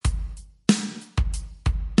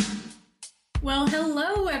Well,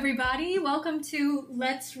 hello everybody. Welcome to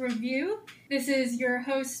Let's Review. This is your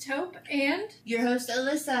host Hope and your host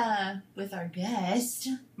Alyssa with our guest.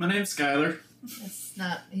 My name's Skylar. He's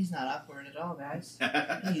not awkward at all, guys.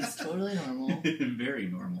 He's totally normal. Very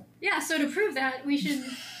normal. Yeah, so to prove that, we should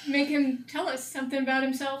make him tell us something about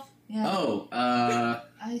himself. Yeah.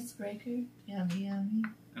 Icebreaker. Yummy, yummy.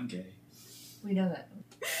 I'm gay. We know that.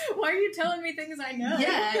 Why are you telling me things I know?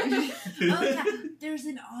 Yeah. Oh, yeah. There's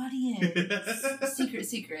an audience.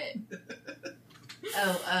 Secret.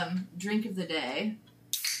 Drink of the day.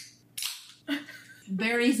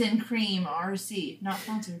 Berries and cream, RC. Not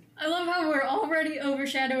sponsored. I love how we're already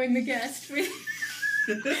overshadowing the guest with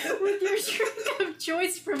your drink of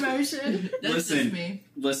choice promotion. That's just me.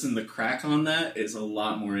 Listen, the crack on that is a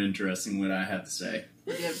lot more interesting than what I have to say.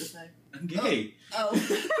 What do you have to say? I'm gay.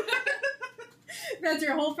 Oh. That's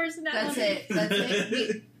your whole personality? That's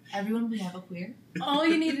it. Everyone, we have a queer. All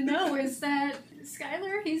you need to know is that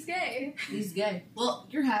Skylar, he's gay. He's gay. Well,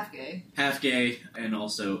 you're half gay. Half gay, and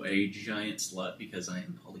also a giant slut because I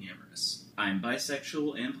am polyamorous. I'm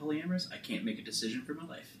bisexual and polyamorous. I can't make a decision for my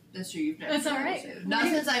life. That's true. You've never. That's all right. Not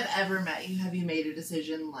since I've ever met you have you made a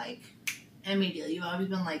decision like immediately. You've always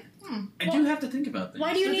been like, I do have to think about things.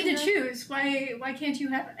 Why do you need to choose? Why can't you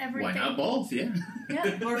have everything? Why not both? Yeah.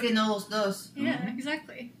 Yeah. Porque no los dos. Yeah,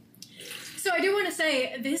 exactly. So I do want to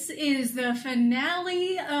say, this is the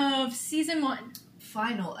finale of Season 1.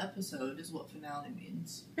 Final episode is what finale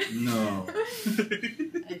means. No.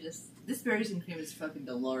 This berries and cream is fucking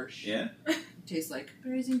deluxe. Yeah? It tastes like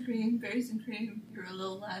berries and cream, berries and cream. You're a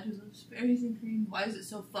little lad who loves berries and cream. Why is it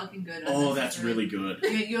so fucking good? Oh, that's really good.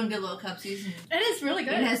 You don't get little cupsies. It is really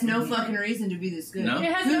good. It has no fucking reason to be this good. No?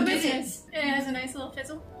 It has Who no did business. It has a nice little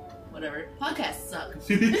fizzle. Whatever. Podcasts suck.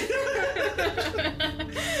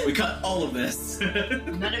 We cut all of this.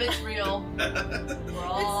 None of it's real. We're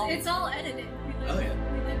all... It's all edited. Oh, yeah.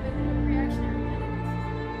 We live in reactionary edits.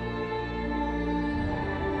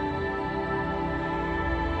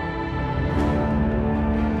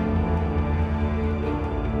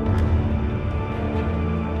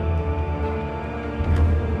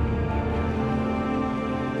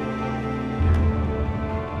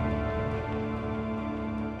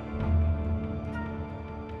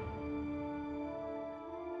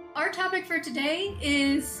 Our topic for today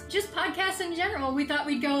is just podcasts in general. We thought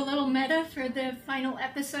we'd go a little meta for the final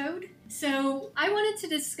episode. So I wanted to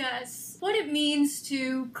discuss what it means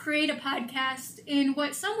to create a podcast in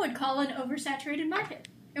what some would call an oversaturated market.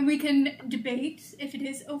 And we can debate if it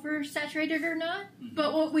is oversaturated or not.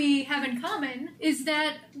 But what we have in common is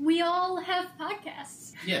that we all have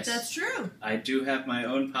podcasts. Yes. That's true. I do have my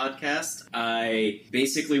own podcast. I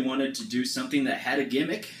basically wanted to do something that had a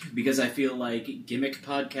gimmick because I feel like gimmick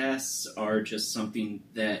podcasts are just something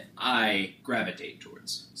that I gravitate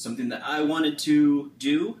towards. Something that I wanted to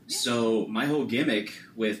do. Yeah. So my whole gimmick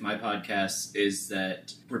with my podcast is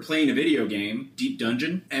that we're playing a video game, Deep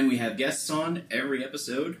Dungeon, and we have guests on every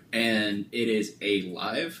episode, and it is a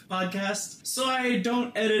live podcast, so I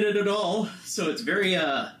don't edit it at all. So it's very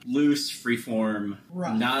loose, freeform,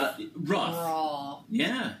 rough. Not rough. Raw.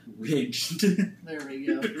 Yeah, ridged. There we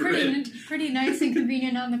go. Pretty nice and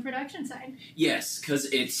convenient on the production side. Yes,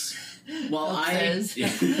 because it's... Well, and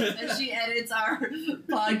she edits our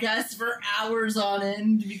podcast for hours on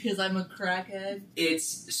end because I'm a crackhead.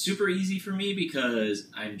 It's super easy for me because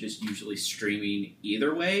I'm just usually streaming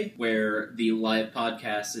either way, where the live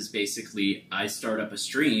podcast is basically I start up a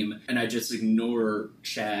stream and I just ignore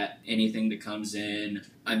chat, anything that comes in.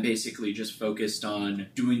 I'm basically just focused on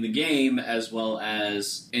doing the game as well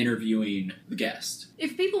as interviewing the guest.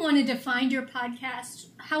 If people wanted to find your podcast,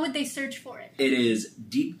 how would they search for it? It is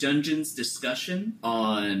Deep Dungeons Discussion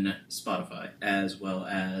on Spotify, as well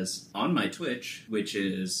as on my Twitch, which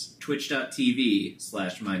is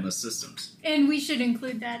twitch.tv/mindlesssystems. And we should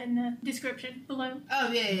include that in the description below.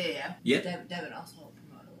 Oh, yeah. Yep. Devin also helped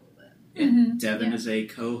promote a little bit. Mm-hmm. Devin is a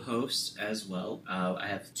co-host as well. I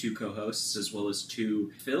have 2 co-hosts as well as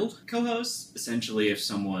 2 filled co-hosts. Essentially, if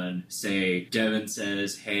someone, say, Devin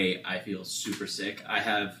says, hey, I feel super sick, I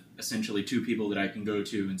have essentially 2 people that I can go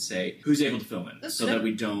to and say, who's able to fill in? That's so good. that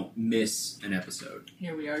we don't miss an episode.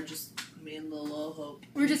 Here we are, just me and Lil Hope.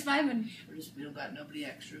 We're just vibing. We don't got nobody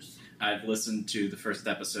extras. I've listened to the first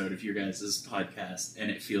episode of your guys' podcast,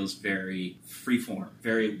 and it feels very freeform,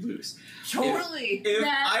 very loose. Totally. If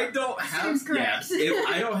That I don't have seems correct. if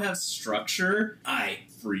I don't have structure, I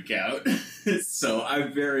freak out. So I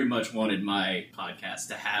very much wanted my podcast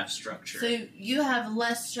to have structure. So you have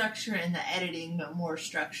less structure in the editing, but more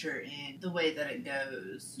structure in the way that it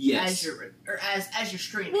goes. Yes. As you're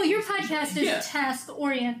streaming. Well, your podcast is Yeah.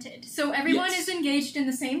 task-oriented, so everyone Yes. is engaged in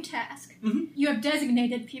the same task. Mhm. You have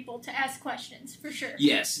designated people to ask questions, for sure.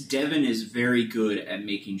 Yes, Devin is very good at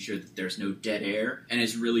making sure that there's no dead air, and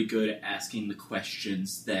is really good at asking the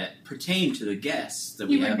questions that pertain to the guests that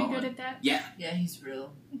You we would have be on. good at that. Yeah. Yeah, he's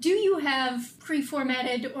real. Do you have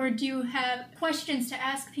pre-formatted, or do you have questions to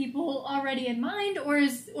ask people already in mind, or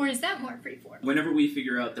is that more free-form? Whenever we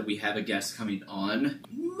figure out that we have a guest coming on,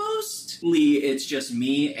 mostly it's just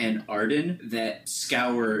me and Arden that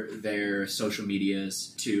scour their social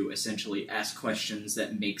medias to essentially ask questions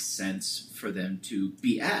that make sense for them to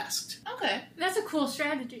be asked. Okay. That's a cool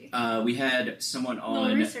strategy. We had someone A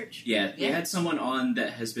little on... research. Yeah, we Yeah. had someone on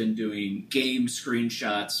that has been doing game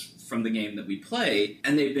screenshots from the game that we play,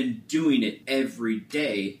 and they've been doing it every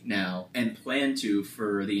day now and plan to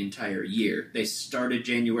for the entire year. They started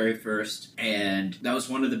January 1st, and that was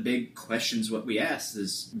one of the big questions what we asked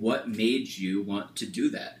is, what made you want to do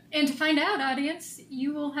that? And to find out, audience,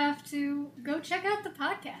 you will have to go check out the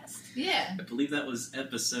podcast. Yeah. I believe that was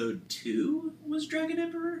episode 2, was Dragon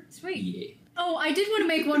Emperor? Sweet. Yeah. Oh, I did want to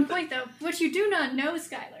make one point, though. What you do not know,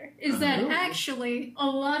 Skylar, is that Oh. actually a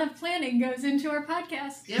lot of planning goes into our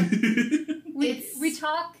podcast. Yep. We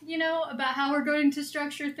talk, about how we're going to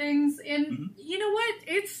structure things, and Mhm. you know what?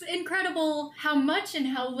 It's incredible how much and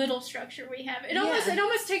how little structure we have. It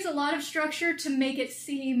almost takes a lot of structure to make it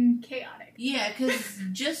seem chaotic. Yeah, because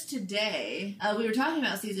just today, we were talking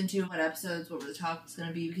about season 2, what episodes, what the topic's going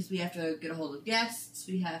to be, because we have to get a hold of guests,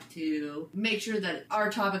 we have to make sure that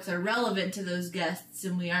our topics are relevant to those guests,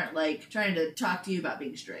 and we aren't, trying to talk to you about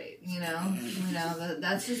being straight,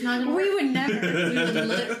 that's just not going to work. We would never.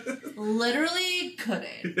 We would literally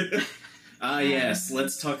couldn't. Yes,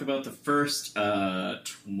 let's talk about the first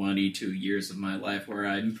 22 years of my life where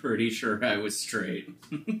I'm pretty sure I was straight.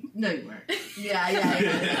 No, you weren't.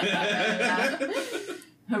 Yeah.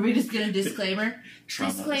 Are we just going to disclaimer?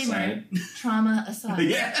 Trauma Disclaimer. aside. Trauma aside.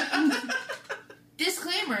 Yeah.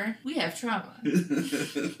 Disclaimer, we have trauma.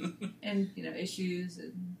 And, issues.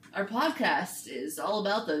 And our podcast is all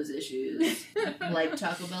about those issues. Like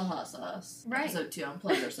Taco Bell hot sauce. Right. Episode 2,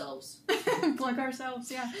 unplug ourselves. Plug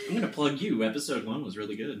ourselves, yeah. I'm gonna plug you. Episode 1 was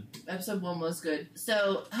really good. Episode 1 was good.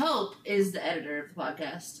 So, Hope is the editor of the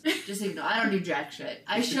podcast. Just so you know, I don't do jack shit.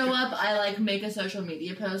 I show up, I make a social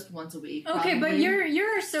media post once a week. Okay, but probably.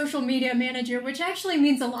 you're a social media manager, which actually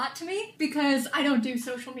means a lot to me because I don't do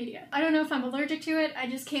social media. I don't know if I'm allergic to it. I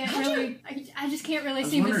just can't really. I just can't really I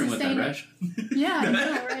was seem to wondering what that sustain it. rash. Yeah, I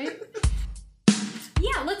know, right?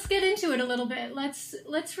 Yeah, let's get into it a little bit. Let's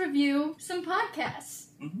review some podcasts.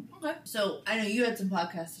 Okay. So, I know you had some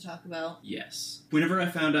podcasts to talk about. Yes. Whenever I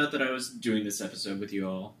found out that I was doing this episode with you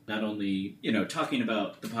all, not only, talking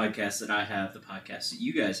about the podcast that I have, the podcast that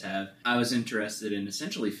you guys have, I was interested in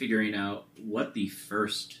essentially figuring out what the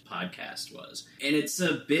first podcast was. And it's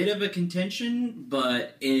a bit of a contention,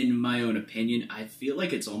 but in my own opinion, I feel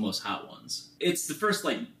like it's almost Hot Ones. It's the first,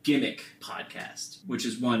 gimmick podcast, which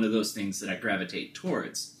is one of those things that I gravitate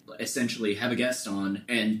towards. Essentially have a guest on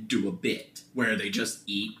and do a bit where they just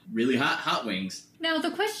eat really hot wings. Now,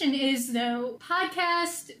 the question is, though,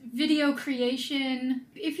 podcast, video creation,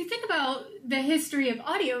 if you think about the history of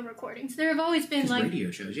audio recordings, there have always been,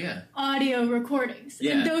 radio shows, yeah. audio recordings.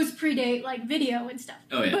 Yeah. And those predate, video and stuff.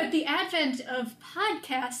 Oh, yeah. But the advent of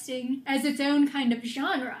podcasting as its own kind of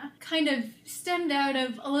genre kind of stemmed out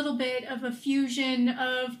of a little bit of a fusion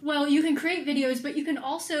of, well, you can create videos, but you can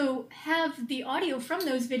also have the audio from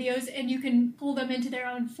those videos and you can pull them into their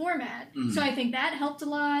own format. Mhm. So I think that helped a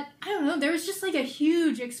lot. I don't know, there was just a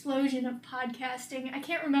huge explosion of podcasting. I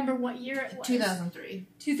can't remember what year it was. 2003.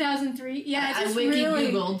 2003? Yeah, I it just wiki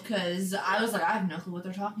really... Googled because I was like, I have no clue what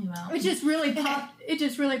they're talking about. It just really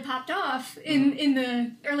popped off in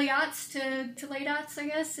the early aughts to late aughts, I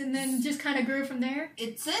guess, and then just kind of grew from there.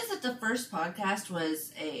 It says that the first podcast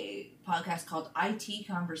was a podcast called IT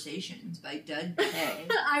Conversations by Doug Kay,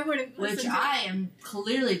 I would have which I am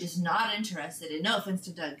clearly just not interested in. No offense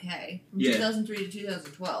to Doug Kay. From Yeah. 2003 to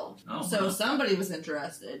 2012. Oh, So wow. somebody was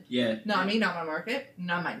interested. Yeah. Not me, not my market,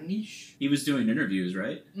 not my niche. He was doing interviews,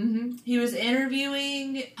 right? Mm-hmm. He was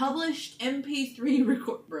interviewing published MP3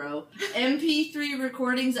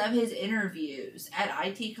 recordings of his interviews at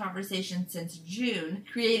IT Conversations since June,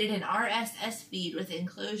 created an RSS feed with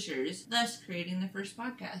enclosures, thus creating the first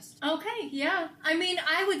podcast. Okay, yeah. I mean,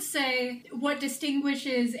 I would say what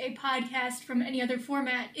distinguishes a podcast from any other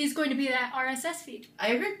format is going to be that RSS feed. I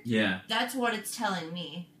agree. Yeah. That's what it's telling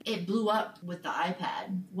me. it blew up with the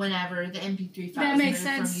iPad whenever the MP3 That files makes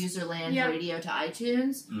moved sense. from Userland Yep. Radio to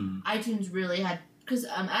iTunes. iTunes really had, because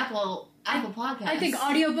Apple Podcasts. I think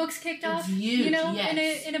audiobooks kicked off, huge,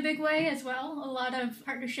 in a big way as well. A lot of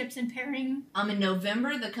partnerships and pairing. In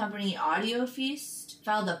November, the company Audio Feast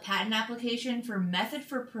filed a patent application for method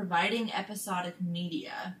for providing episodic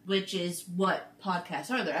media, which is what podcasts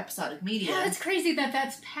are. They're episodic media. Yeah, it's crazy that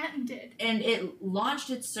that's patented. And it launched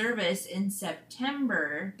its service in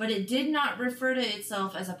September, but it did not refer to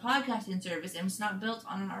itself as a podcasting service and was not built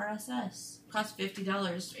on an RSS. Cost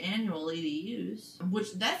 $50 annually to use,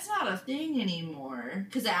 which that's not a thing anymore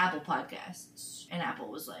because of Apple Podcasts. And Apple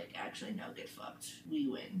was like, actually, no, get fucked. We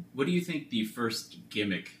win. What do you think the first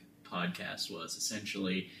gimmick podcast was?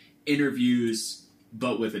 Essentially, interviews,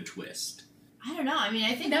 but with a twist. I don't know. I mean,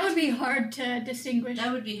 I think That would be hard to distinguish.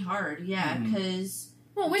 that would be hard, yeah, because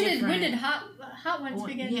Well, when different- did Hot Ones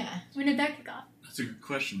begin? yeah, When did that kick off? That's a good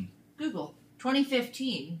question. Google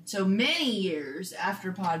 2015. So many years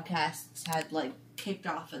after podcasts had kicked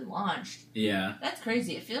off and launched. Yeah, That's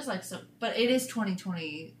crazy. It feels like so, but it is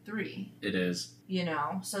 2023. it is.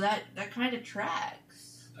 So that kind of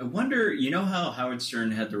tracks. I wonder, you know how Howard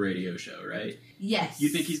Stern had the radio show, right? Yes. You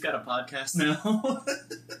think he's got a podcast now?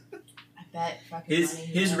 I bet fucking money he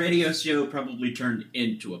his does. radio show probably turned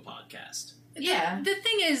into a podcast. Yeah. The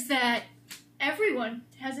thing is that everyone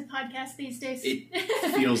has a podcast these days. It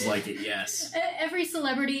feels like it, yes. Every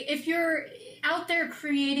celebrity, if you're out there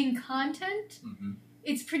creating content, Mm-hmm.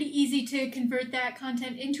 it's pretty easy to convert that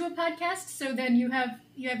content into a podcast. So then you have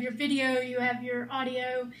your video, you have your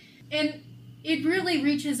audio, and it really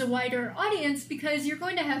reaches a wider audience because you're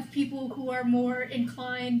going to have people who are more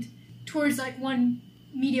inclined towards one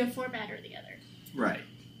media format or the other. Right.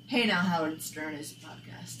 Hey, now Howard Stern is a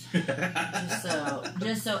podcast.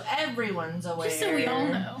 just so everyone's aware. Just so we all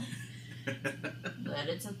know. that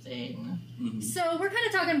it's a thing. Mhm. So we're kind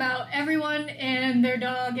of talking about everyone and their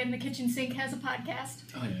dog and the kitchen sink has a podcast.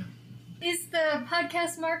 Oh, yeah. Is the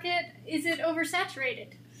podcast market, is it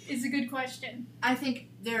oversaturated? Is a good question. I think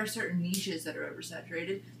there are certain niches that are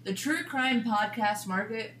oversaturated. The true crime podcast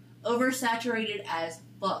market, oversaturated as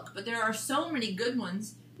fuck. But there are so many good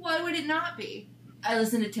ones. Why would it not be? I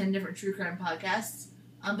listen to 10 different true crime podcasts.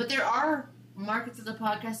 But there are markets of the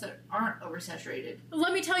podcast that aren't oversaturated.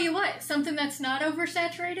 Let me tell you what, something that's not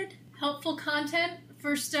oversaturated, helpful content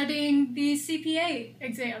for studying the CPA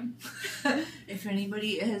exam. If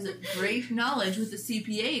anybody has great knowledge with the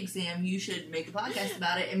CPA exam, you should make a podcast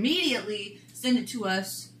about it immediately. Send it to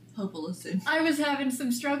us. Hope will listen. I was having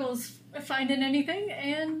some struggles finding anything,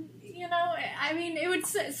 and I mean,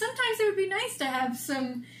 sometimes it would be nice to have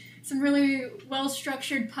some really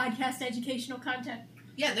well-structured podcast educational content.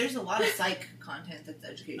 Yeah, there's a lot of psych content that's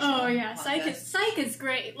educational. Oh yeah, podcasts. psych is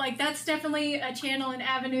great. That's definitely a channel and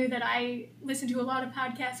avenue that I listen to a lot of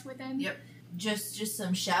podcasts within. Yep. Just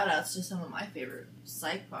some shout outs to some of my favorite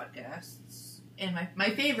psych podcasts. And my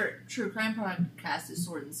favorite true crime podcast is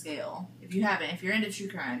Sword and Scale. If you're into true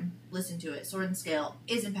crime, listen to it. Sword and Scale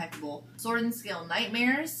is impeccable. Sword and Scale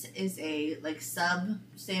Nightmares is a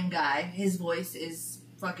same guy. His voice is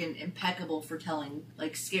fucking impeccable for telling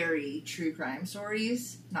scary true crime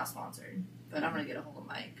stories. Not sponsored, but I'm gonna get a hold of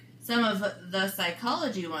Mike. Some of the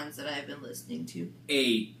psychology ones that I've been listening to.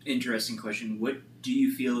 A interesting question. What do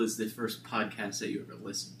you feel is the first podcast that you ever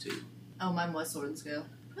listened to? Oh, mine was Sword and Scale.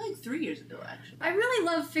 Probably 3 years ago, actually. I really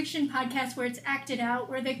love fiction podcasts where it's acted out,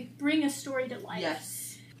 where they bring a story to life.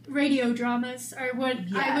 Yes. Radio dramas are what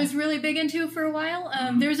Yeah. I was really big into for a while.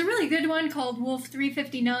 There was a really good one called Wolf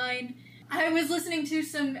 359. I was listening to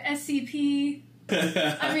some SCP.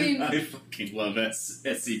 I mean- I fucking love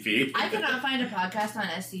SCP. I cannot find a podcast on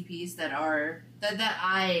SCPs that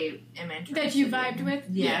I am interested That you in. vibed with?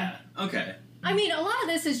 Yeah. Okay. I mean, a lot of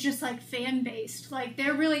this is just fan based.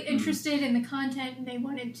 They're really interested in the content and they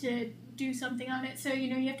wanted to do something on it. So,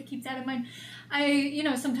 you have to keep that in mind. I,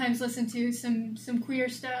 sometimes listen to some queer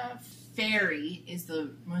stuff. Fairy is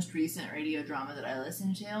the most recent radio drama that I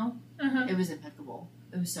listened to. Uh-huh. It was impeccable.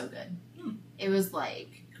 It was so good. It was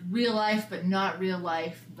real life, but not real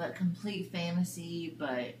life, but complete fantasy.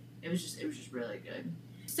 But it was just really good.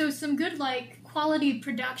 So some good quality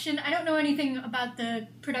production. I don't know anything about the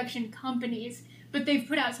production companies, but they've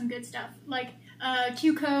put out some good stuff.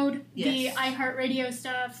 Q Code, the Yes. iHeartRadio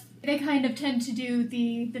stuff. They kind of tend to do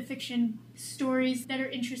the fiction stories that are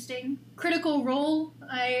interesting. Critical Role,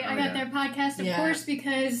 I got yeah. their podcast, of Yeah. course,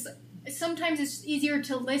 because sometimes it's easier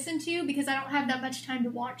to listen to because I don't have that much time to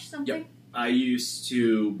watch something. Yep. I used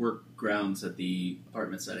to work grounds at the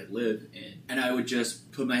apartments that I live in, and I would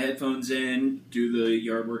just put my headphones in, do the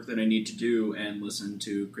yard work that I need to do, and listen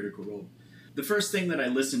to Critical Role. The first thing that I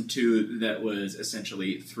listened to that was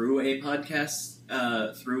essentially through a podcast,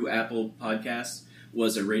 through Apple Podcasts,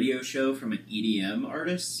 was a radio show from an EDM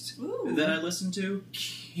artist that I listened to.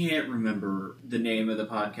 Can't remember the name of the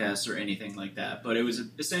podcast or anything like that, but it was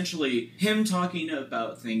essentially him talking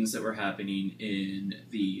about things that were happening in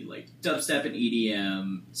the like dubstep and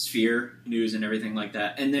EDM sphere, news and everything like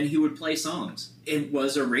that, and then he would play songs. It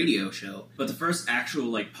was a radio show, but the first actual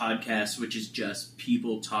like podcast, which is just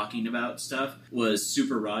people talking about stuff, was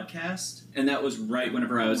Super Rodcast, and that was right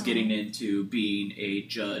whenever I was getting into being a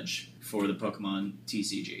judge for the Pokemon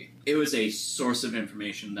TCG. It was a source of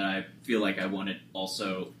information that I feel like I wanted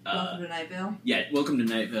also. Welcome to Nightvale. Yeah, Welcome to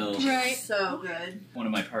Nightvale. Right. So good. One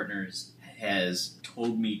of my partners has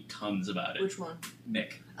told me tons about it. Which one?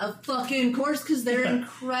 Nick. Of fucking course, because they're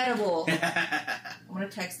incredible. I want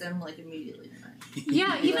to text them like immediately tonight.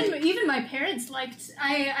 Yeah, even my parents liked.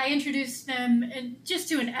 I introduced them just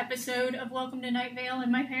to an episode of Welcome to Night Vale,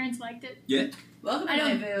 and my parents liked it. Yeah. Welcome to I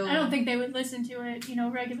Nightvale. don't think they would listen to it,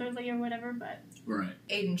 regularly or whatever. But Right.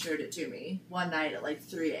 Aiden showed it to me one night at like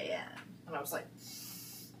 3 a.m. and I was like,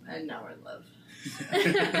 and now we're in love.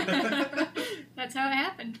 that's how it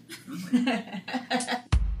happened.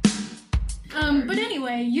 But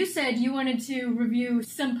anyway, you said you wanted to review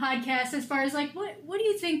some podcasts as far as like what do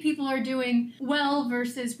you think people are doing well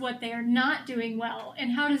versus what they are not doing well,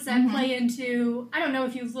 and how does that play into, I don't know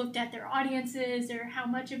if you've looked at their audiences or how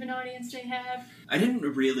much of an audience they have. I didn't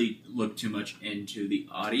really look too much into the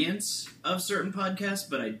audience of certain podcasts,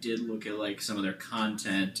 but I did look at like some of their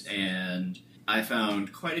content, and I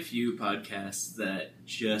found quite a few podcasts that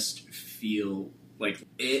just feel like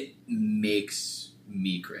it makes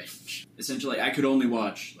me cringe. Essentially, I could only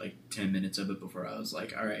watch like 10 minutes of it before I was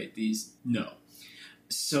like, all right, no.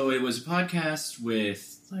 So it was a podcast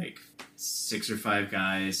with like 6 or 5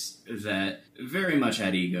 guys that very much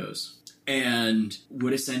had egos and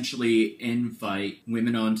would essentially invite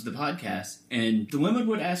women onto the podcast, and the women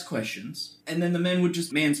would ask questions and then the men would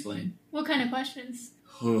just mansplain. What kind of questions?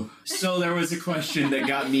 So there was a question that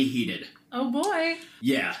got me heated. Oh boy.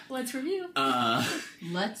 Yeah. Let's review.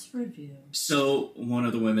 Let's review. So one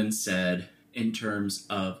of the women said, in terms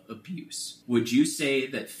of abuse, would you say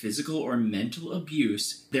that physical or mental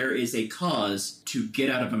abuse, there is a cause to get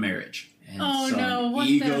out of a marriage? And no, what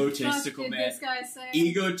egotistical the fuck man, did this guy say?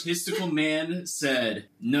 Egotistical man said,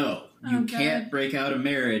 no, you can't break out a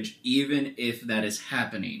marriage even if that is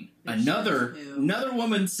happening. Another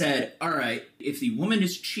woman said, all right, if the woman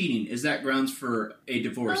is cheating, is that grounds for a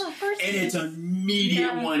divorce? Oh, of course and it it's is. an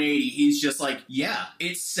immediate 180. He's just like, yeah,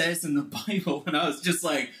 it says in the Bible. And I was just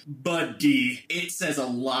like, buddy, it says a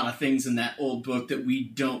lot of things in that old book that we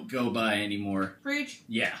don't go by anymore. Preach.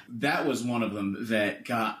 Yeah, that was one of them that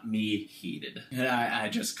got me heated. And I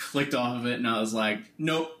just clicked off of it and I was like,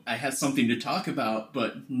 nope, I have something to talk about,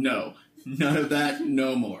 but no, none of that,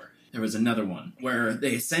 no more. There was another one where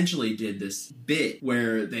they essentially did this bit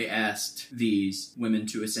where they asked these women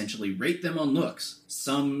to essentially rate them on looks.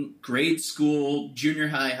 Some grade school, junior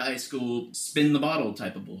high, high school, spin the bottle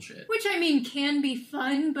type of bullshit. Which, I mean, can be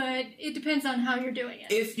fun, but it depends on how you're doing it.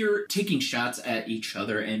 If you're taking shots at each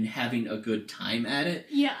other and having a good time at it,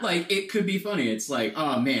 yeah. like, it could be funny. It's like,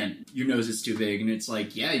 oh man, your nose is too big. And it's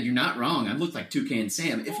like, yeah, you're not wrong. I look like Toucan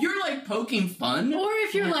Sam. If you're like poking fun. Or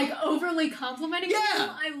if you're like overly complimenting Yeah.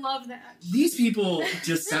 people, I love that. These people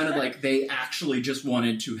just sounded like they actually just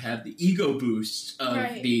wanted to have the ego boost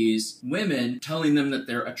of these women telling them that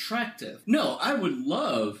they're attractive. No, I would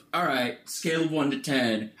love, all right, scale of 1 to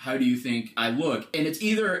 10, how do you think I look? And it's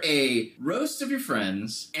either a roast of your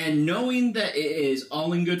friends and knowing that it is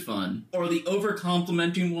all in good fun, or the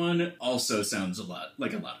over-complimenting one also sounds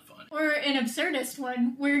like a lot of fun. Or an absurdist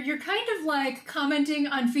one, where you're kind of like commenting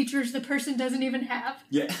on features the person doesn't even have.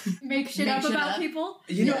 Yeah. Make shit up about people.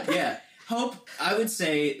 You know, yeah. Hope, I would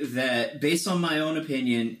say that, based on my own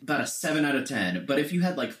opinion, about a 7 out of 10. But if you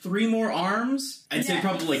had like 3 more arms, I'd say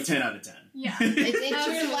probably like 10 out of 10. Yeah. It's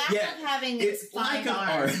your lack of having it's like 5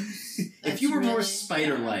 arms. If you were more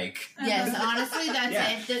spider-like. Yes, honestly,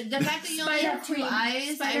 that's it. The fact that you only have 2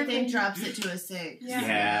 eyes, I think, drops it to a 6.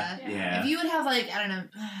 Yeah. If you would have, like, I don't know,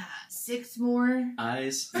 6 more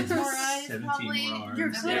eyes. 6 more eyes, 17 probably. more arms.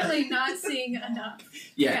 You're clearly not seeing enough.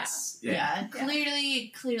 Yes. Yeah.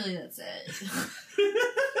 Clearly that's it.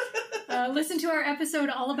 Listen to our episode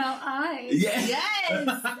all about eyes. Yeah.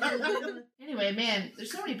 Yes! Anyway, man,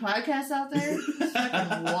 there's so many podcasts out there. It's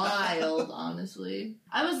fucking wild, honestly.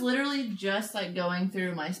 I was literally just like going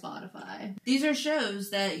through my Spotify. These are shows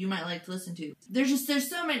that you might like to listen to. There's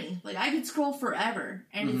so many. Like, I could scroll forever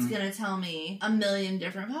and it's gonna tell me a million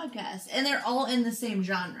different podcasts. And they're all in the same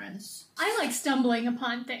genres. I like stumbling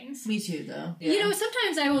upon things. Me too, though. You know,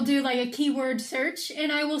 sometimes I will do like a keyword search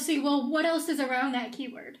and I will see, well, what else is around that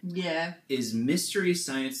keyword? Yeah. Is Mystery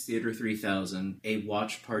Science Theater 3000 a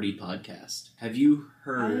watch party podcast? Have you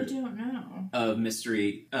heard I don't know. of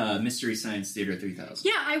Mystery Science Theater 3000?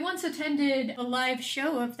 Yeah, I once attended a live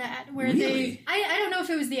show of that where Really? I don't know if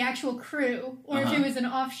it was the actual crew or if it was an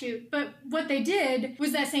offshoot, but what they did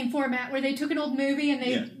was that same format where they took an old movie and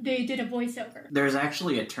they did a voiceover. There's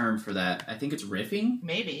actually a term for that. I think it's riffing.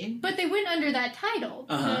 Maybe. But they went under that title,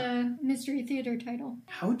 the Mystery Theater title.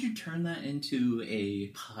 How would you turn that into a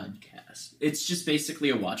podcast? It's just basically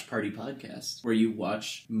a watch party podcast where you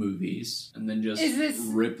watch movies and then just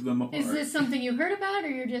rip them apart. Is this something you heard about or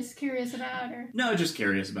you're just curious about? Or No, just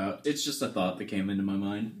curious about. It's just a thought that came into my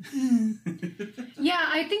mind. Yeah,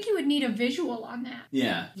 I think you would need a visual on that.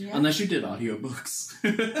 Yeah, unless you did audiobooks.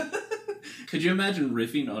 Could you imagine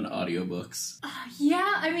riffing on audiobooks?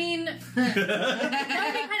 Yeah, I mean, that would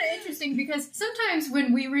be kind of interesting because sometimes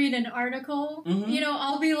when we read an article, you know,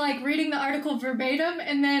 I'll be like reading the article verbatim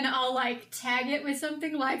and then I'll like tag it with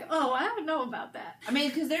something like, oh, I don't know about that. I mean,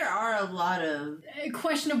 because there are a lot of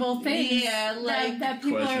Questionable things that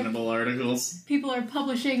Questionable articles. people are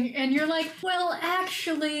publishing, and you're like, well,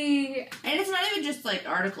 actually, and it's not even just like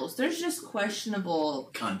articles. There's just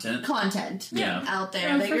questionable Content. content out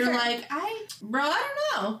there Oh, that for you're sure. like, I don't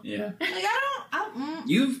know. Yeah. Like,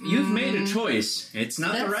 You've made a choice. It's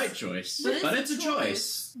not the That's- right choice, but but it's it's a a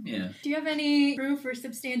choice. Yeah. do you have any proof or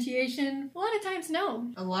substantiation? A lot of times,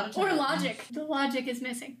 no. A lot of Or times. logic. The logic is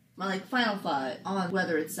missing. My final thought on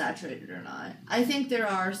whether it's saturated or not. I think there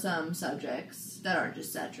are some subjects that are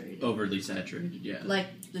just saturated. Overly saturated, yeah. Like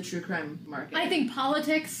the true crime market. I think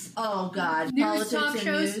politics. Oh God, News politics talk and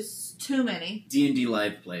shows. news. Too many. D&D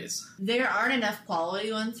live plays. There aren't enough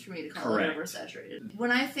quality ones for me to call Correct. it oversaturated. When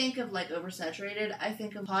I think of like oversaturated, I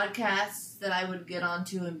think of podcasts that I would get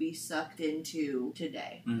onto and be sucked into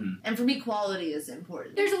today. Mm-hmm. And for me, quality is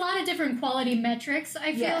important. There's a lot of different quality metrics,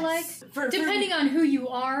 I feel like. Depending On who you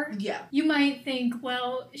are, Yeah. you might think,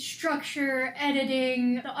 well, structure,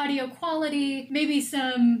 editing, the audio quality, maybe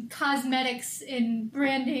some cosmetics in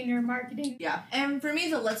branding or marketing. Yeah. And for me,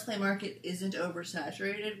 the Let's Play market isn't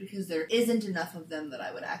oversaturated because there isn't enough of them that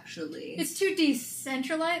I would actually... It's too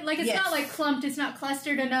decentralized. Like, it's Yes. not like clumped, it's not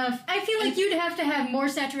clustered enough. I feel like you'd have to have more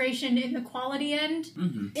saturation in the quality end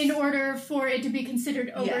in order for it to be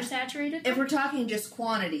considered oversaturated. If we're talking just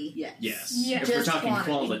quantity, yes. Yes. Yeah. If we're Just talking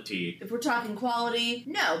quantity. quality. If we're talking quality,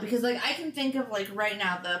 no, because like I can think of like right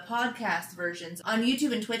now the podcast versions on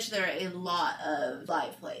YouTube and Twitch. There are a lot of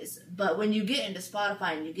live plays, but when you get into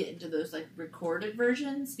Spotify and you get into those like recorded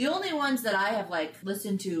versions, the only ones that I have like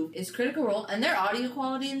listened to is Critical Role, and their audio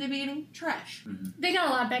quality in the beginning trash. They got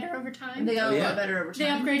a lot better over time. And they got Oh, a yeah. lot better over They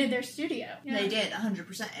time. upgraded their studio. Yeah. They did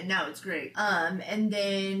 100%, and now it's great. And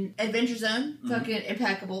then Adventure Zone, fucking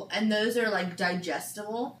impeccable, and those are like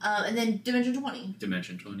digestible. And then Dimension 20.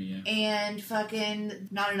 Dimension 20, yeah. And fucking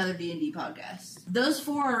not another D&D podcast. Those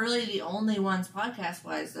four are really the only ones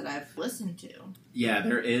podcast-wise that I've listened to. Yeah,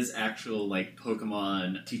 there is actual, like,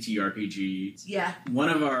 Pokemon TTRPG. Yeah. One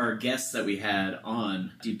of our guests that we had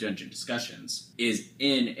on Deep Dungeon Discussions is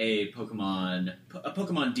in a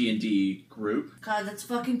Pokemon D&D group. God, that's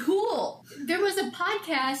fucking cool. There was a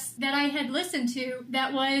podcast that I had listened to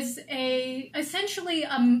that was essentially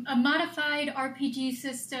a modified RPG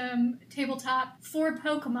system tabletop for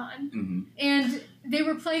Pokemon. Mm-hmm. And they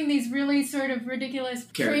were playing these really sort of ridiculous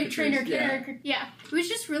Caricatures, trainer yeah. character. Yeah. It was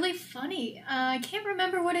just really funny. I can't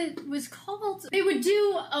remember what it was called. They would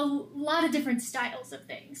do a lot of different styles of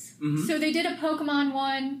things. Mhm. So they did a Pokemon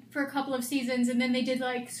one for a couple of seasons, and then they did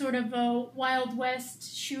like sort of a Wild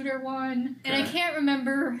West shooter one. And I Okay. can't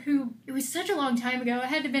remember who. It was such a long time ago. It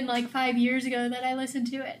had to have been like 5 years ago that I listened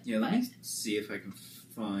to it. Yeah, let But- me see if I can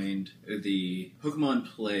find the Pokemon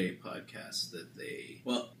Play podcast that they...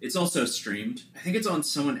 Well, it's also streamed. I think it's on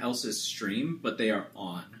someone else's stream, but they are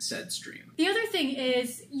on said stream. The other thing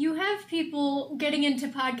is, you have people getting into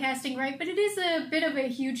podcasting, right? But it is a bit of a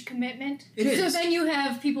huge commitment. It is. So then you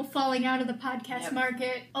have people falling out of the podcast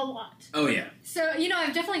market a lot. Oh, yeah. So,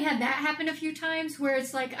 I've definitely had that happen a few times where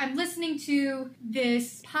it's like, I'm listening to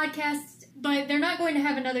this podcast but they're not going to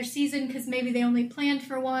have another season because maybe they only planned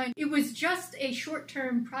for one. It was just a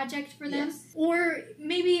short-term project for them. Yes. Or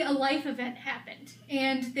maybe a life event happened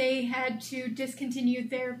and they had to discontinue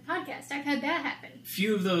their podcast. I've had that happen.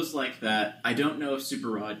 Few of those like that. I don't know if Super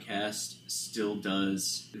Rodcast still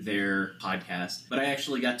does their podcast, but I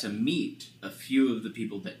actually got to meet a few of the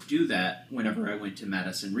people that do that whenever I went to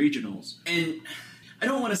Madison Regionals. And I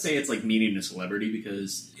don't want to say it's like meeting a celebrity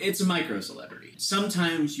because it's a micro-celebrity.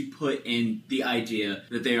 Sometimes you put in the idea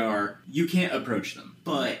that you can't approach them.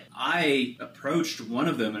 But I approached one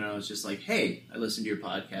of them and I was just like, hey, I listened to your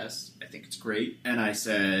podcast. I think it's great. And I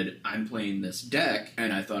said, I'm playing this deck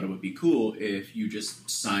and I thought it would be cool if you just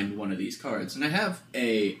signed one of these cards. And I have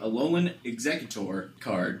a Alolan Executor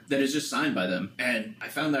card that is just signed by them. And I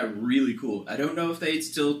found that really cool. I don't know if they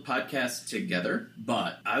still podcast together,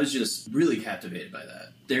 but I was just really captivated by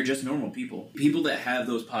that. They're just normal people. People that have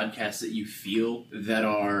those podcasts that you feel that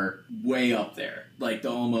are way up there. Like the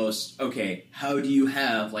almost, okay, how do you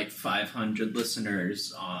have like 500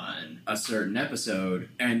 listeners on a certain episode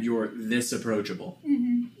and you're this approachable?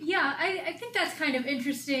 Mm-hmm. Yeah, I think that's kind of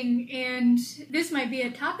interesting, and this might be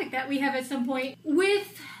a topic that we have at some point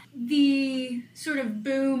with the sort of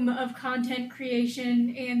boom of content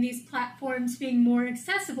creation and these platforms being more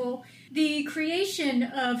accessible. The creation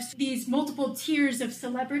of these multiple tiers of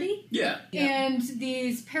celebrity and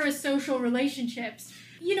these parasocial relationships.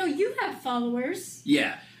 You know, you have followers.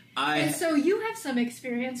 Yeah. And so you have some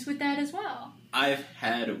experience with that as well. I've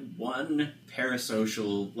had one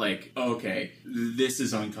parasocial, like, okay, this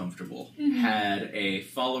is uncomfortable. Mm-hmm. Had a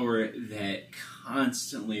follower that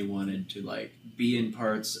constantly wanted to, like, be in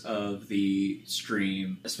parts of the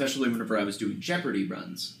stream, especially whenever I was doing Jeopardy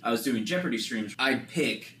runs. I was doing Jeopardy streams. I'd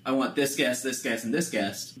pick, I want this guest, and this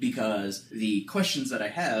guest, because the questions that I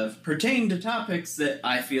have pertain to topics that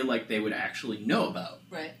I feel like they would actually know about.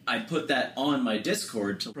 Right. I put that on my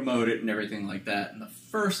Discord to promote it and everything like that, and the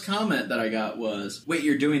first comment that I got was, wait,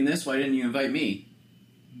 you're doing this? Why didn't you invite me?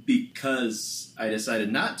 Because I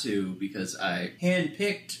decided not to, because I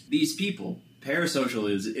handpicked these people. Parasocial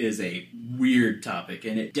is a weird topic,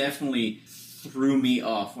 and it definitely threw me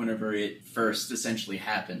off whenever it first essentially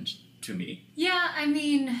happened to me. Yeah, I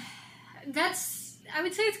mean, I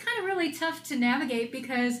would say it's kind of really tough to navigate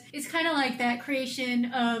because it's kind of like that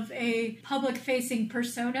creation of a public-facing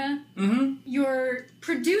persona. Mm-hmm. You're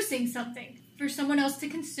producing something for someone else to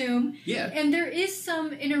consume. Yeah. And there is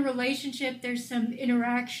some interrelationship, there's some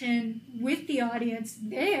interaction with the audience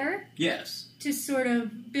there. Yes. To sort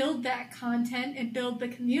of build that content and build the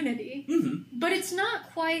community. Mm-hmm. But it's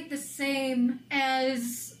not quite the same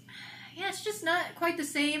as... Yeah, it's just not quite the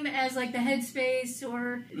same as like the headspace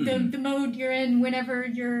or the mode you're in whenever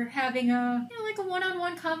you're having like a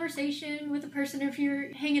one-on-one conversation with a person, or if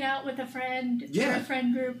you're hanging out with a friend or a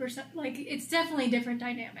friend group or something. Like, it's definitely different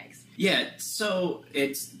dynamics. Yeah, so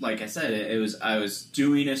it's like I said, I was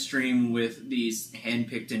doing a stream with these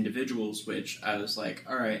handpicked individuals, which I was like,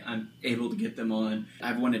 all right, I'm able to get them on.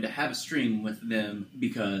 I've wanted to have a stream with them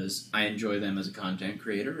because I enjoy them as a content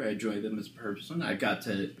creator. I enjoy them as a person. I got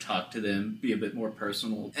to talk to them, be a bit more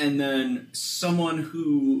personal. And then someone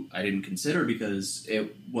who I didn't consider because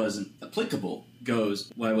it wasn't applicable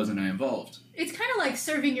goes, why wasn't I involved? It's kind of like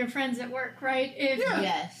serving your friends at work, right?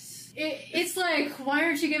 Yes. It's like, why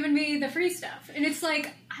aren't you giving me the free stuff? And it's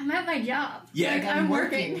like, I'm at my job. Yeah, like, I'm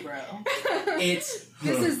working, bro. It's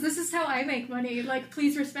this is how I make money. Like,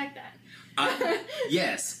 please respect that.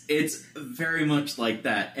 Yes, it's very much like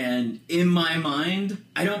that. And in my mind,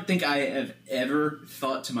 I don't think I have ever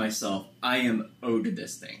thought to myself, I am owed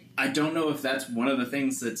this thing. I don't know if that's one of the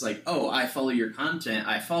things that's like, oh, I follow your content,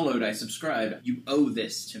 I subscribe, you owe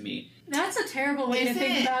this to me. That's a terrible way to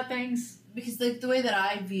think about things. Because, like, the way that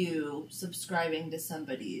I view subscribing to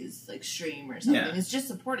somebody's, like, stream or something is just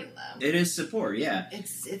supporting them. It is support, yeah.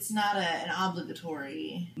 It's not an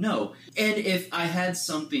obligatory... No. And if I had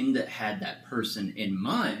something that had that person in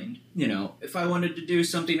mind, you know, if I wanted to do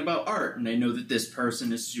something about art and I know that this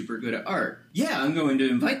person is super good at art, yeah, I'm going to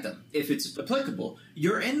invite them if it's applicable.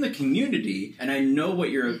 You're in the community and I know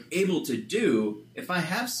what you're able to do. If I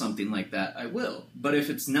have something like that, I will. But if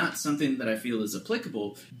it's not something that I feel is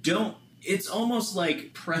applicable, it's almost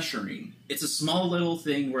like pressuring. It's a small little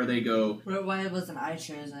thing where they go, why wasn't I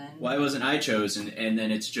chosen? Why wasn't I chosen? And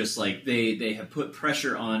then it's just like they have put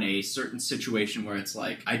pressure on a certain situation where it's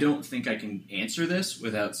like, I don't think I can answer this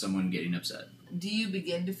without someone getting upset. Do you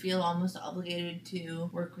begin to feel almost obligated to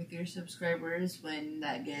work with your subscribers when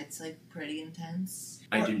that gets, like, pretty intense?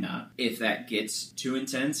 I do not. If that gets too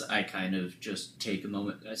intense, I kind of just take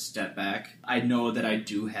a step back. I know that I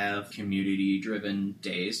do have community-driven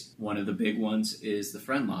days. One of the big ones is the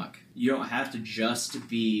friend lock. You don't have to just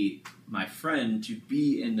be my friend to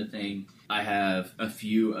be in the thing. I have a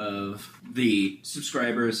few of the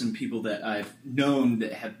subscribers and people that I've known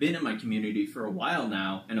that have been in my community for a while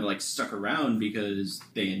now and have like stuck around because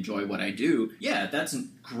they enjoy what I do. Yeah, that's a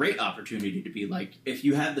great opportunity to be like, if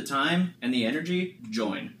you have the time and the energy,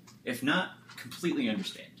 join. If not, completely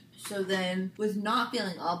understand. So then, with not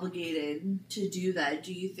feeling obligated to do that,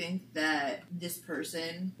 do you think that this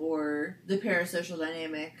person or the parasocial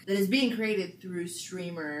dynamic that is being created through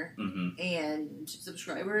streamer and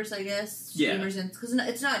subscribers, I guess, streamers, because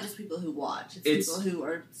it's not just people who watch; it's people who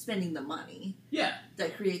are spending the money. Yeah,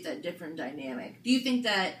 that create that different dynamic. Do you think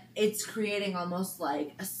that it's creating almost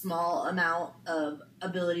like a small amount of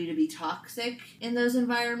ability to be toxic in those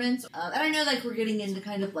environments? And I know like we're getting into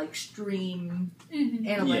kind of like stream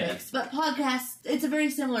analytics, but podcasts, it's a very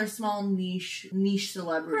similar small niche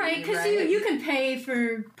celebrity. Right, because you can pay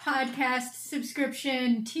for podcast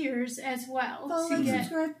subscription tiers as well. Follow and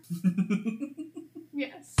subscribe.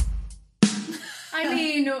 Yes. I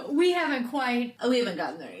mean, we haven't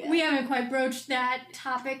gotten there yet. We haven't quite broached that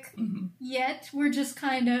topic yet. We're just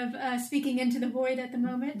kind of speaking into the void at the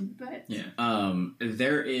moment, but... Yeah.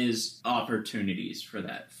 There is opportunities for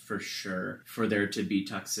that, for sure. For there to be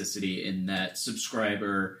toxicity in that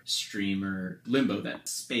subscriber-streamer limbo, that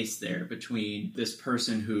space there between this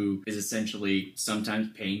person who is essentially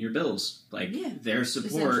sometimes paying your bills. Like, their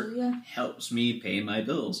support helps me pay my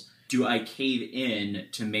bills. Do I cave in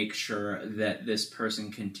to make sure that this person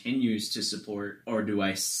continues to support, or do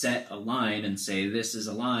I set a line and say, this is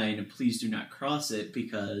a line, please do not cross it,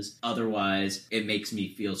 because otherwise it makes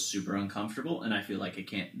me feel super uncomfortable and I feel like I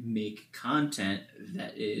can't make content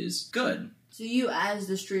that is good. So you, as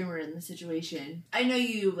the streamer in the situation, I know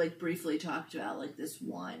you like briefly talked about like this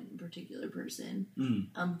one particular person.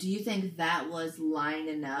 Do you think that was line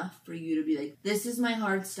enough for you to be like, this is my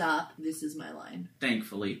hard stop, this is my line?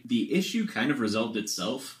 Thankfully. The issue kind of resolved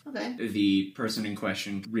itself. Okay. The person in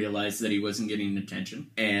question realized that he wasn't getting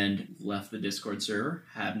attention and left the Discord server.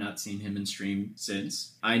 Have not seen him in stream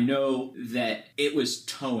since. I know that it was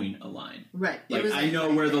towing a line. Right. Like, I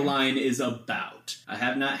know where the line is about. I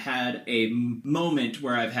have not had a moment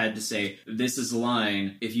where I've had to say, this is a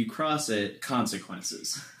line, if you cross it,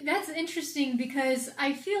 consequences. That's interesting because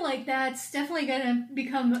I feel like that's definitely going to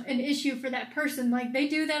become an issue for that person. Like, they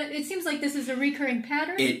do that. It seems like this is a recurring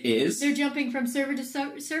pattern. It is. They're jumping from server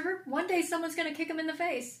to server. One day someone's going to kick them in the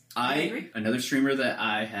face. Another streamer that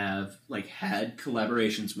I have like had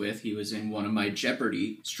collaborations with, he was in one of my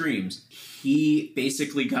Jeopardy streams. He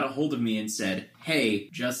basically got a hold of me and said, hey,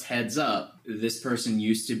 just heads up, this person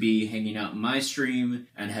used to be hanging out in my stream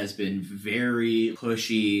and has been very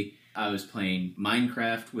pushy. I was playing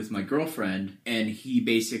Minecraft with my girlfriend, and he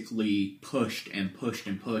basically pushed and pushed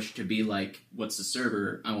and pushed to be like, what's the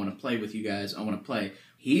server? I want to play with you guys. I want to play.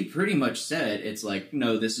 He pretty much said, it's like,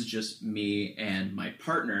 no, this is just me and my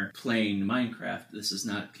partner playing Minecraft. This is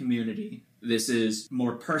not community. This is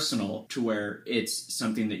more personal to where it's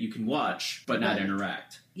something that you can watch, but not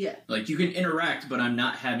interact. Yeah. Like, you can interact, but I'm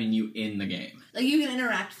not having you in the game. Like, you can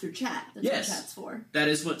interact through chat. That's what chat's for. That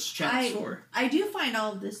is what chat's for. I do find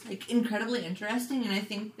all of this, like, incredibly interesting, and I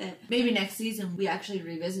think that maybe next season we actually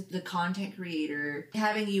revisit the content creator,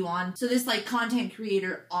 having you on. So this, like, content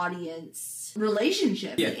creator audience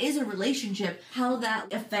relationship is a relationship, how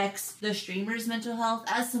that affects the streamer's mental health.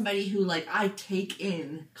 As somebody who, like, I take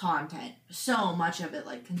in content, so much of it,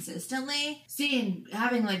 like, consistently,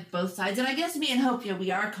 having, like, both sides. And I guess me and Hope, we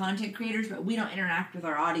are content creators, but we don't interact with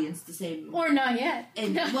our audience the same. Or not yet.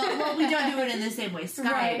 And, well, we don't do it in the same way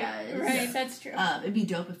Sky does. Right, that's true. It'd be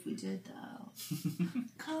dope if we did, though.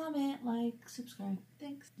 Comment, like, subscribe.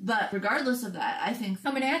 Thanks. But regardless of that, I think...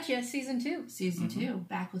 Coming at you, Season 2. Season 2.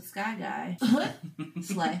 Back with Sky Guy.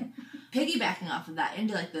 Slay. Piggybacking off of that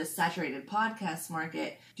into, like, the saturated podcast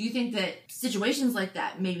market, do you think that situations like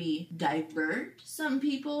that maybe divert some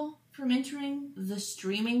people from entering the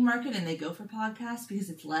streaming market and they go for podcasts because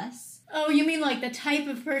it's less? Oh, you mean like the type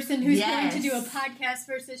of person who's going to do a podcast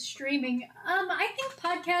versus streaming? I think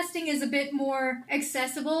podcasting is a bit more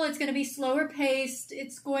accessible. It's going to be slower paced.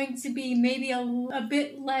 It's going to be maybe a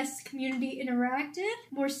bit less community interactive,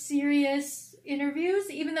 more serious interviews,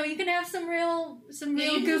 even though you can have some real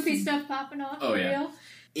goofy stuff popping off. Oh, yeah. Real.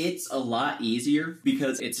 It's a lot easier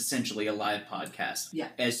because it's essentially a live podcast. Yeah.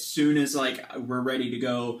 As soon as like we're ready to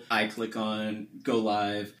go, I click on go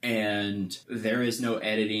live and there is no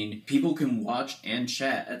editing. People can watch and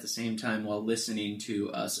chat at the same time while listening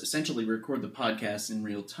to us essentially record the podcast in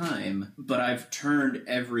real time, but I've turned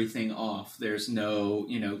everything off. There's no,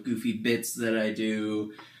 goofy bits that I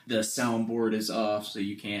do. The soundboard is off, so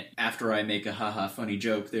you can't, after I make a haha funny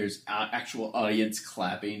joke, there's actual audience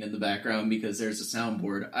clapping in the background because there's a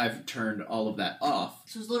soundboard. I've turned all of that off.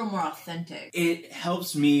 So it's a little more authentic. It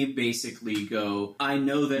helps me basically go, I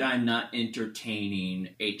know that I'm not entertaining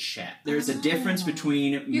a chat. There's a difference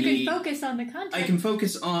between You me... can focus on the content. I can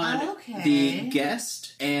focus on the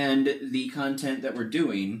guest and the content that we're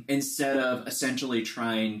doing instead of essentially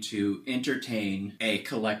trying to entertain a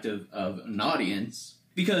collective of an audience.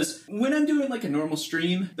 Because when I'm doing like a normal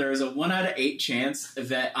stream, there is a 1 out of 8 chance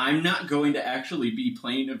that I'm not going to actually be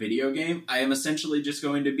playing a video game. I am essentially just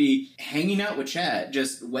going to be hanging out with chat,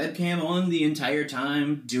 just webcam on the entire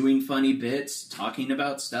time, doing funny bits, talking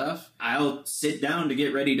about stuff. I'll sit down to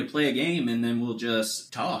get ready to play a game and then we'll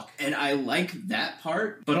just talk. And I like that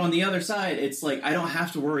part. But on the other side, it's like I don't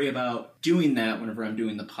have to worry about doing that whenever I'm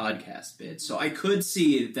doing the podcast bit. So I could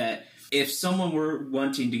see that if someone were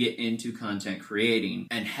wanting to get into content creating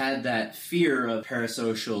and had that fear of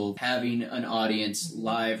parasocial, having an audience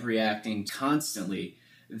live reacting constantly,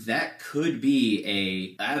 that could be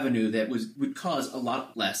a avenue that would cause a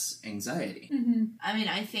lot less anxiety. Mm-hmm. I mean,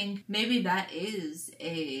 I think maybe that is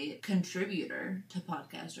a contributor to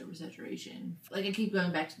podcast oversaturation. Like, I keep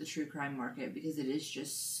going back to the true crime market because it is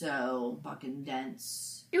just so fucking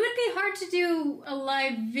dense. It would be hard to do a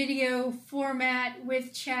live video format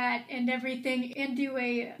with chat and everything and do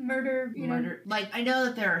a murder. Like, I know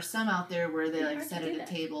that there are some out there where they, like, hard sit to at do a that.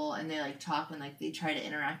 table and they, like, talk and, like, they try to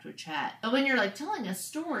interact with chat. But when you're, like, telling a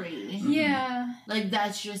story, Yeah. like,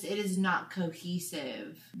 that's just, it is not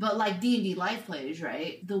cohesive. But, like, D&D live plays,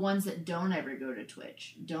 right? The ones that don't ever go to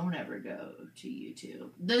Twitch, don't ever go to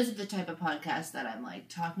YouTube. Those are the type of podcasts that I'm, like,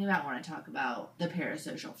 talking about when I talk about the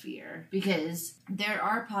parasocial fear. Because there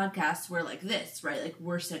are podcasts where, like this, right? Like,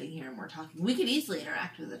 we're sitting here and we're talking. We could easily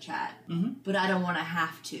interact with the chat, but I don't want to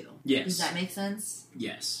have to. Yes. Does that make sense?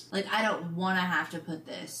 Yes. Like, I don't want to have to put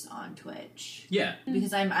this on Twitch. Yeah.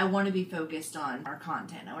 Because I want to be focused on our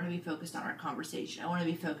content. I want to be focused on our conversation. I want to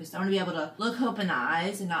be able to look Hope in the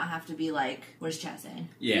eyes and not have to be like, what is chat saying?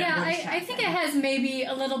 Yeah. What is chat I think it saying? has maybe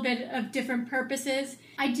a little bit of different purposes.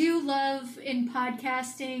 I do love in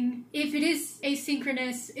podcasting, if it is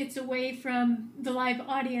asynchronous, it's away from the live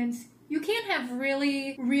audience. You can't have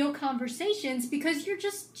really real conversations because you're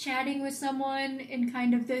just chatting with someone in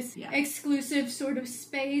kind of this exclusive sort of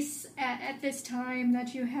space at this time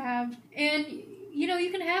that you have. And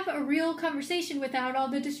you can have a real conversation without all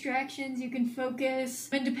the distractions. You can focus.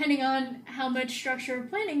 And depending on how much structure or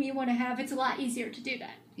planning you want to have, it's a lot easier to do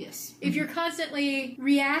that. Yes. If you're constantly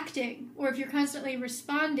reacting or if you're constantly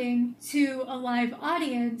responding to a live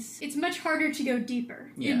audience, it's much harder to go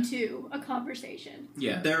deeper into a conversation.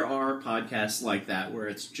 Yeah, there are podcasts like that where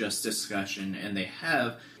it's just discussion and they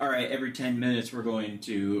have, all right, every 10 minutes we're going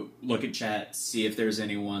to look at chat, see if there's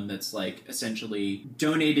anyone that's like essentially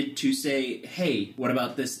donated to say, hey, what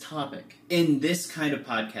about this topic? In this kind of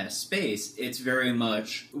podcast space, it's very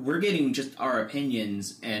much, we're getting just our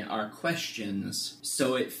opinions and our questions,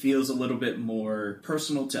 so it feels a little bit more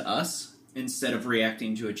personal to us instead of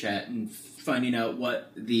reacting to a chat and finding out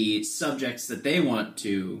what the subjects that they want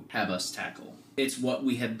to have us tackle. It's what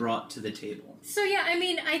we had brought to the table. So yeah, I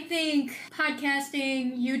mean, I think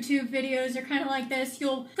podcasting, YouTube videos are kind of like this.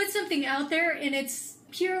 You'll put something out there and it's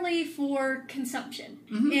purely for consumption.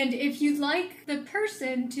 And if you'd like the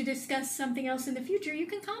person to discuss something else in the future, you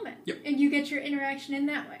can comment. And you get your interaction in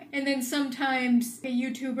that way. And then sometimes a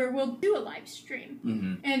YouTuber will do a live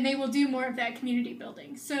stream and they will do more of that community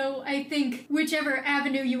building. So I think whichever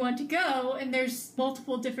avenue you want to go, and there's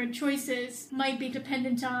multiple different choices, might be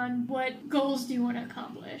dependent on what goals do you want to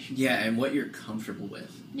accomplish. Yeah, and what you're comfortable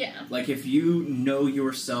with. Yeah. Like, if you know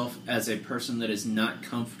yourself as a person that is not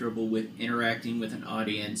comfortable with interacting with an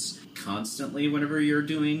audience constantly whenever you're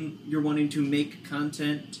wanting to make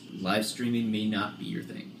content, live streaming may not be your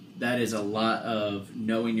thing. That is a lot of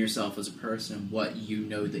knowing yourself as a person, what you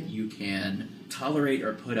know that you can tolerate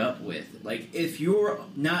or put up with. Like, if you're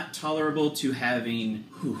not tolerable to having...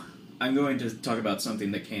 I'm going to talk about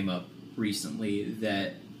something that came up recently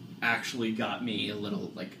that actually got me a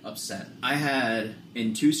little, upset. I had,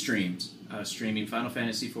 in 2 streams, I was streaming Final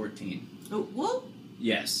Fantasy XIV. Oh, what?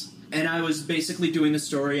 Yes. And I was basically doing the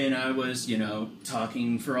story, and I was, you know,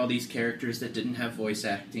 talking for all these characters that didn't have voice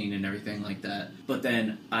acting and everything like that. But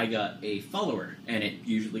then I got a follower, and it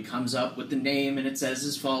usually comes up with the name, and it says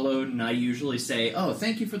is followed, and I usually say, oh,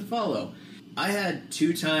 thank you for the follow. I had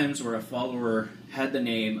 2 times where a follower had the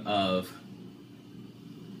name of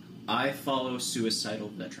I follow suicidal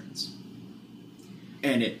veterans.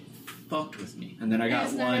 And it fucked with me. And then I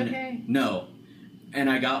got one... Okay? No. And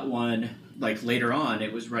I got one... Like, later on,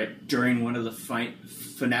 it was right during one of the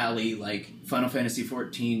finale, like, Final Fantasy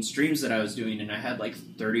XIV streams that I was doing, and I had, like,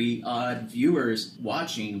 30-odd viewers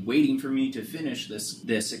watching, waiting for me to finish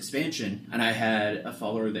this expansion, and I had a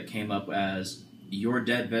follower that came up as, your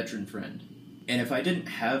dead veteran friend. And if I didn't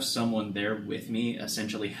have someone there with me,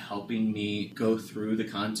 essentially helping me go through the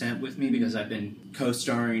content with me, because I've been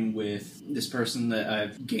co-starring with this person that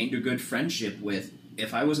I've gained a good friendship with,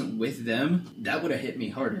 if I wasn't with them, that would have hit me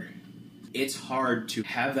harder. It's hard to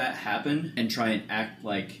have that happen and try and act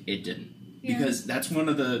like it didn't. Yeah. Because that's one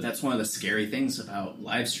of the scary things about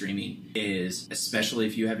live streaming is, especially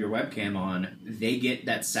if you have your webcam on, they get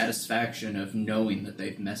that satisfaction of knowing that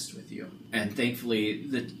they've messed with you. And thankfully,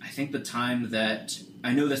 I think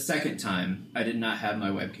the second time I did not have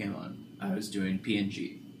my webcam on. I was doing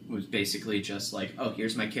PNG. It was basically just like, oh,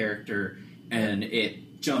 here's my character, and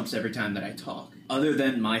it jumps every time that I talk. Other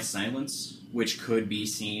than my silence, which could be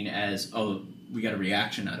seen as, oh, we got a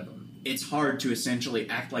reaction out of them. It's hard to essentially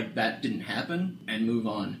act like that didn't happen and move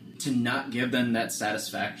on. To not give them that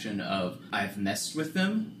satisfaction of, I've messed with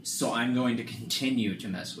them, so I'm going to continue to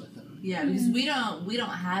mess with them. Yeah, because we don't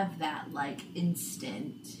have that, like,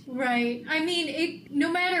 instant. Right. I mean,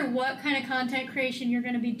 no matter what kind of content creation you're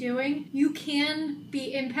going to be doing, you can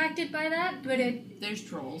be impacted by that, but there's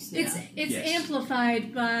trolls. It's Yes.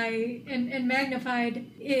 amplified by and magnified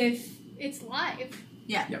if it's live.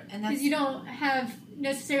 Yeah, Yep. and that's Because you don't have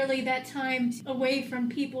necessarily that time away from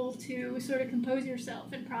people to sort of compose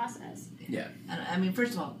yourself and process. Yeah. And, I mean,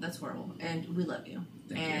 first of all, that's horrible, and we love you.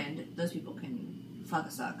 Thank you. Those people can fuck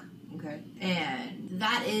a suck, okay? And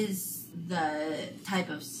that is the type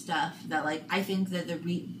of stuff that, like, I think that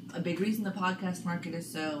a big reason the podcast market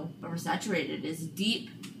is so oversaturated is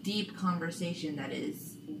deep conversation that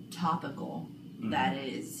is topical, that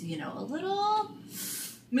is, you know, a little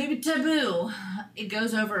maybe taboo. It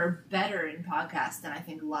goes over better in podcasts than I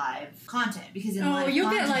think live content, because in live you'll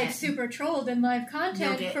content, get like super trolled in live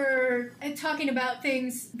content for talking about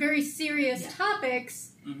things, very serious topics.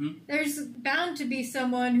 Mm-hmm. There's bound to be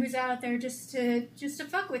someone who's out there just to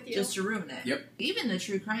fuck with you, just to ruin it. Yep. Even the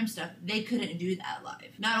true crime stuff, they couldn't do that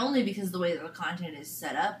live. Not only because of the way that the content is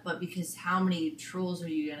set up, but because how many trolls are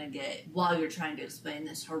you gonna get while you're trying to explain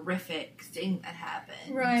this horrific thing that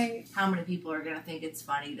happened? Right. How many people are gonna think it's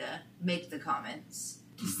funny to make the comments?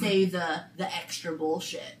 To say the extra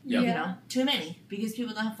bullshit. Yep. You know? Too many. Because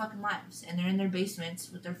people don't have fucking lives. And they're in their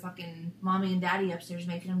basements with their fucking mommy and daddy upstairs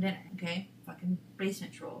making them dinner. Okay? Fucking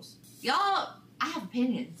basement trolls. Y'all, I have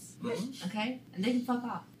opinions. Okay? And they can fuck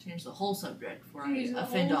off. Change the whole subject before I Change the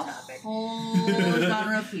offend a whole topic. whole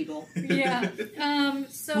genre of people. Yeah.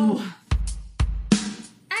 Ooh.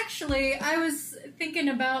 Actually, I was thinking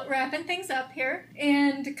about wrapping things up here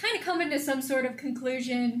and kind of coming to some sort of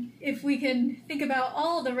conclusion if we can think about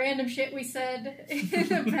all the random shit we said in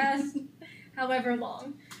the past however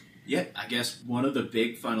long. Yeah, I guess one of the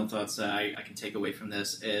big final thoughts that I can take away from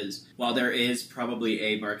this is, while there is probably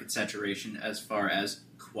a market saturation as far as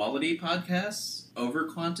quality podcasts over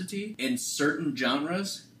quantity, in certain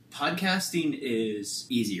genres, podcasting is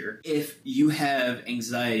easier if you have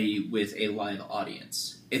anxiety with a live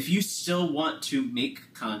audience. If you still want to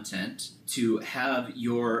make content, to have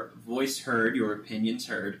your voice heard, your opinions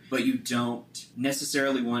heard, but you don't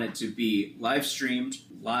necessarily want it to be live streamed,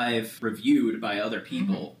 live reviewed by other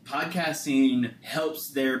people, podcasting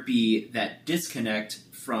helps there be that disconnect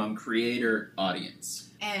from creator audience.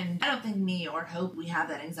 And I don't think me or Hope, we have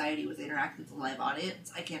that anxiety with interacting with the live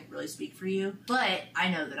audience. I can't really speak for you, but I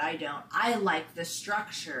know that I don't. I like the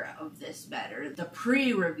structure of this better. The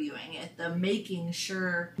pre-reviewing it, the making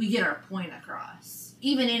sure we get our point across.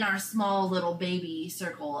 Even in our small little baby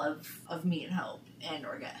circle of me and Hope and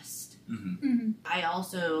our guest. Mm-hmm. Mm-hmm. I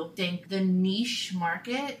also think the niche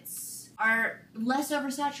markets are less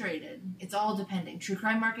oversaturated. It's all depending. True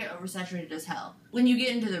crime market, oversaturated as hell. When you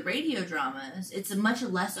get into the radio dramas, it's a much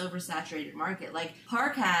less oversaturated market. Like,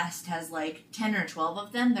 Parcast has like 10 or 12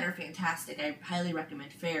 of them that are fantastic. I highly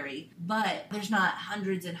recommend Fairy. But there's not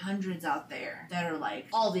hundreds and hundreds out there that are like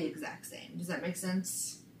all the exact same. Does that make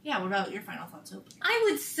sense? Yeah, what about your final thoughts, Hope? I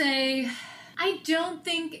would say I don't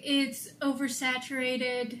think it's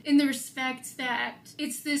oversaturated in the respect that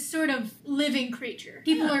it's this sort of living creature.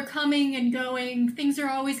 People are coming and going, things are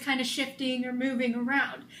always kind of shifting or moving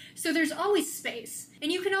around. So there's always space.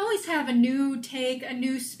 And you can always have a new take, a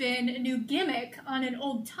new spin, a new gimmick on an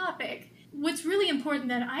old topic. What's really important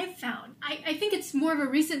that I've found, I think it's more of a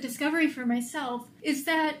recent discovery for myself, is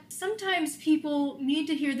that sometimes people need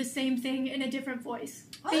to hear the same thing in a different voice.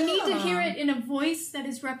 They need to hear it in a voice that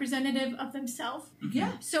is representative of themselves.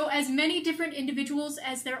 Yeah. So as many different individuals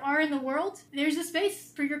as there are in the world, there's a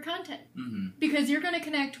space for your content. Mm-hmm. Because you're going to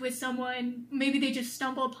connect with someone, maybe they just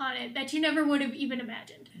stumble upon it, that you never would have even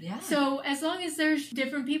imagined. Yeah. So as long as there's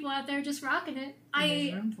different people out there just rocking it,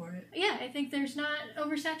 There's room for it. yeah, I think there's not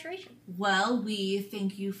oversaturation. Well, we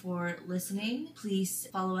thank you for listening. Please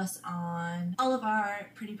follow us on all of our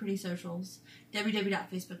pretty socials.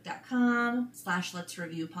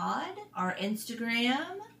 www.facebook.com/letsreviewpod. Our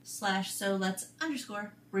Instagram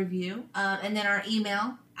 /so_lets_review. And then our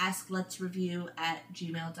email,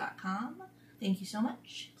 askletsreview@gmail.com. Thank you so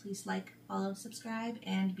much. Please like, follow, subscribe,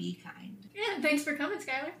 and be kind. Yeah, thanks for coming,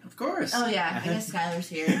 Skylar. Of course. Oh yeah, I guess Skylar's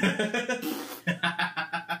here.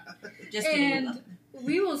 Just kidding. And we love him.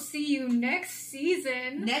 we will see you next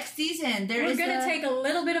season. Next season, We're going to take a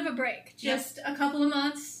little bit of a break. Just a couple of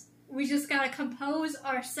months. We just got to compose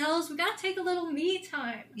ourselves. We got to take a little me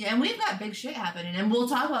time. Yeah, and we've got big shit happening, and we'll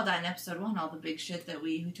talk about that in episode 1, all the big shit that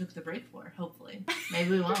we took the break for, hopefully.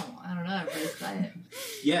 Maybe we won't. I don't know. Everybody's quiet.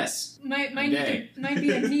 Yes. Might be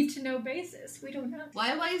a need-to-know basis. We don't know.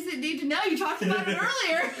 Why is it need to know? You talked about it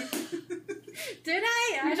earlier. Did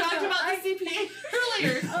I? You talked about the CPA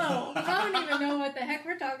earlier. Oh, I don't even know what the heck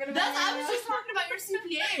we're talking about. I was just talking about your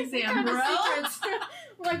CPA exam, what bro. kind of secrets?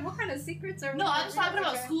 Like, what kind of secrets are we No, I was talking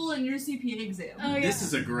about okay. school and your CPA exam. Oh, yeah. This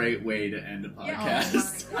is a great way to end a Yeah.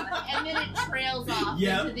 podcast. Oh my God. And then it trails off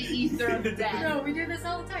Yep. into the ether of death. No, we do this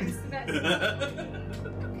all the time. It's the best.